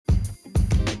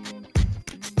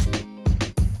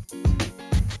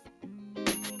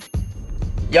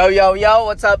Yo,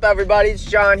 what's up, everybody? It's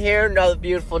John here. Another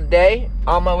beautiful day.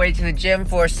 On my way to the gym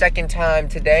for a second time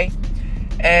today.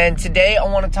 And today I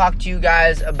want to talk to you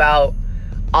guys about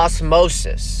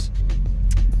osmosis.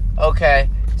 Okay,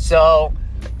 so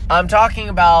I'm talking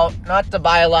about not the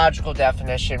biological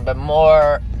definition, but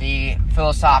more the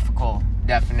philosophical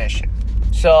definition.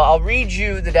 So I'll read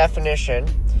you the definition,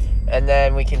 and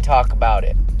then we can talk about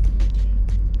it.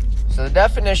 So the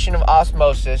definition of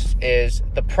osmosis is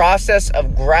the process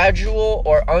of gradual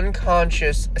or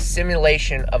unconscious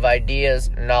assimilation of ideas,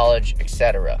 knowledge,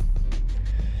 etc.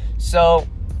 So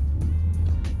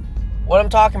what I'm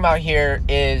talking about here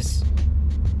is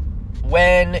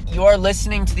when you are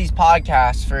listening to these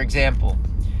podcasts, for example,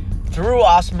 through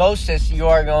osmosis, you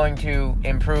are going to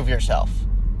improve yourself,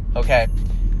 okay?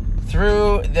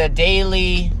 Through the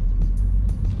daily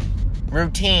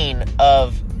routine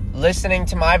of listening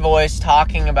to my voice,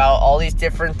 talking about all these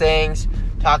different things,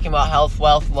 talking about health,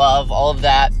 wealth, love, all of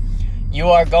that, you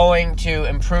are going to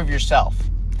improve yourself.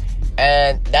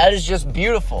 And that is just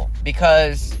beautiful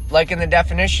because, like in the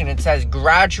definition, it says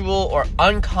gradual or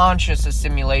unconscious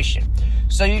assimilation.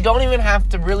 So you don't even have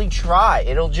to really try.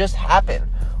 It'll just happen.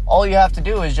 All you have to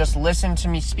do is just listen to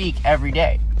me speak every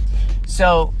day.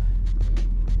 So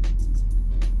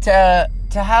to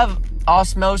have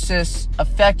osmosis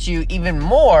affect you even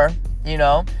more,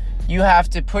 you have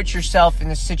to put yourself in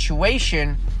a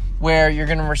situation where you're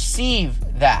going to receive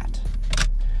that.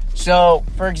 So,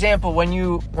 for example, when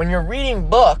you're reading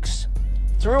books,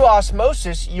 through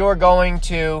osmosis, you're going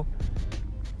to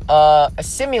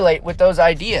assimilate with those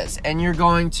ideas, and you're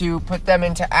going to put them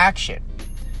into action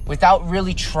without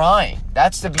really trying.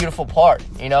 That's the beautiful part,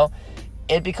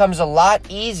 It becomes a lot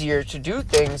easier to do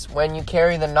things when you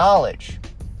carry the knowledge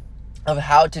of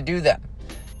how to do them.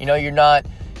 You're not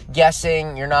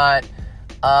guessing, you're not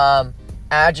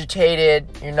agitated,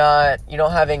 you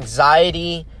don't have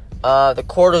anxiety, the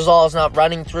cortisol is not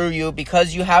running through you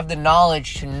because you have the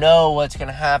knowledge to know what's going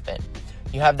to happen.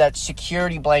 You have that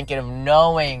security blanket of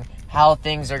knowing how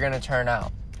things are going to turn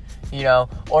out,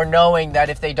 or knowing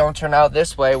that if they don't turn out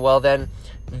this way, well then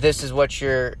this is what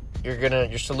your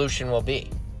solution will be.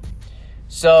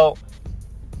 So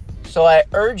I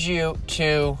urge you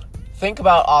to think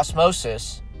about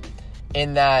osmosis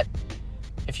in that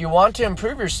if you want to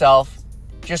improve yourself,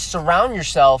 just surround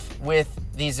yourself with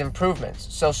these improvements.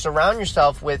 So surround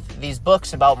yourself with these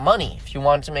books about money if you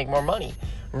want to make more money.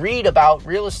 Read about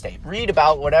real estate. Read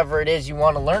about whatever it is you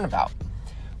want to learn about.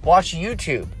 Watch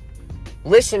YouTube.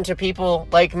 Listen to people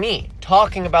like me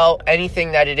talking about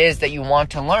anything that it is that you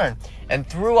want to learn. And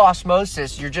through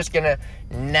osmosis, you're just going to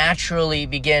naturally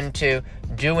begin to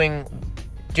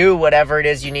do whatever it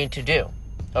is you need to do.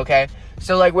 Okay?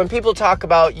 So like when people talk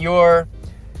about you're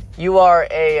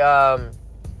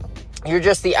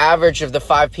just the average of the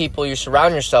 5 people you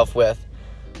surround yourself with.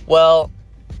 Well,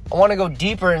 I want to go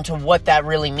deeper into what that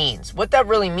really means. What that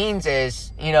really means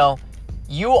is,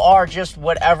 you are just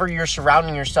whatever you're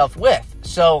surrounding yourself with.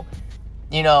 So,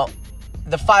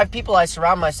 the 5 people I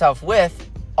surround myself with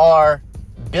are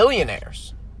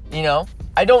billionaires.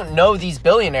 I don't know these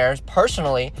billionaires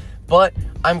personally, but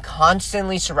I'm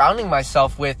constantly surrounding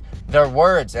myself with their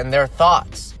words and their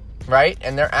thoughts, right?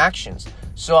 And their actions.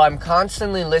 So I'm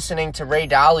constantly listening to Ray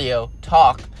Dalio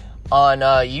talk on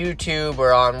YouTube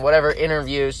or on whatever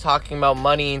interviews talking about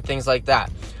money and things like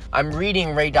that. I'm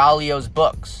reading Ray Dalio's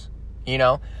books,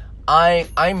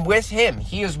 I'm with him.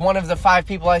 He is one of the 5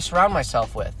 people I surround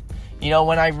myself with.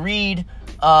 When I read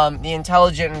The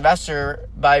Intelligent Investor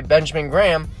by Benjamin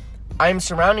Graham, I'm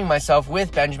surrounding myself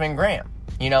with Benjamin Graham.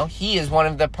 He is one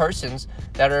of the persons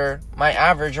that are my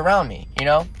average around me,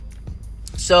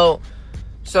 So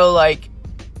like,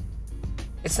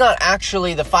 it's not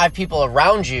actually the 5 people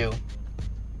around you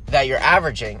that you're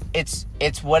averaging. It's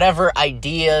whatever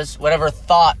ideas, whatever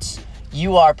thoughts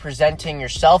you are presenting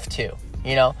yourself to,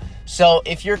 So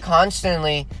if you're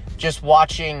constantly just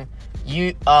watching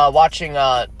like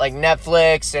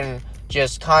Netflix and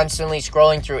just constantly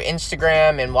scrolling through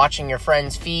Instagram and watching your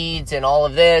friends' feeds and all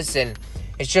of this, and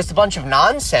it's just a bunch of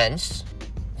nonsense,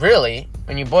 really,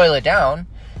 when you boil it down.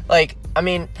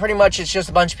 Pretty much it's just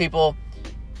a bunch of people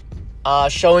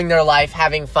showing their life,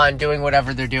 having fun, doing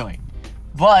whatever they're doing.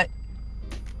 But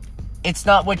it's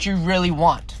not what you really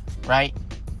want, right?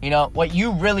 What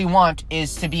you really want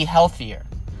is to be healthier.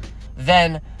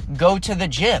 Then go to the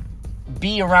gym.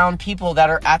 Be around people that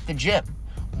are at the gym.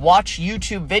 Watch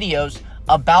YouTube videos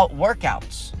about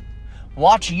workouts.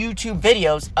 Watch YouTube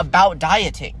videos about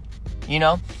dieting.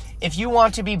 If you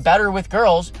want to be better with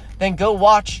girls, then go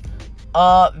watch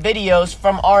videos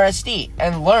from RSD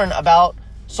and learn about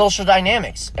social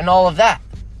dynamics and all of that.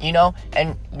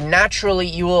 and naturally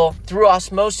you will, through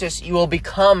osmosis, you will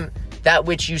become that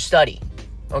which you study,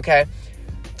 okay?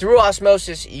 Through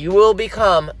osmosis, you will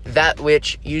become that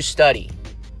which you study,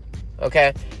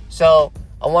 okay? So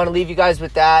I want to leave you guys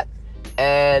with that,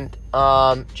 and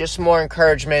just more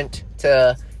encouragement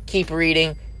to keep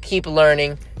reading, keep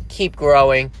learning, keep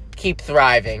growing, keep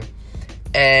thriving,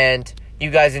 and you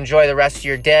guys enjoy the rest of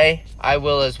your day. I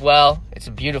will as well. It's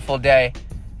a beautiful day.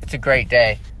 It's a great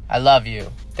day. I love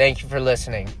you. Thank you for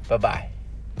listening. Bye-bye.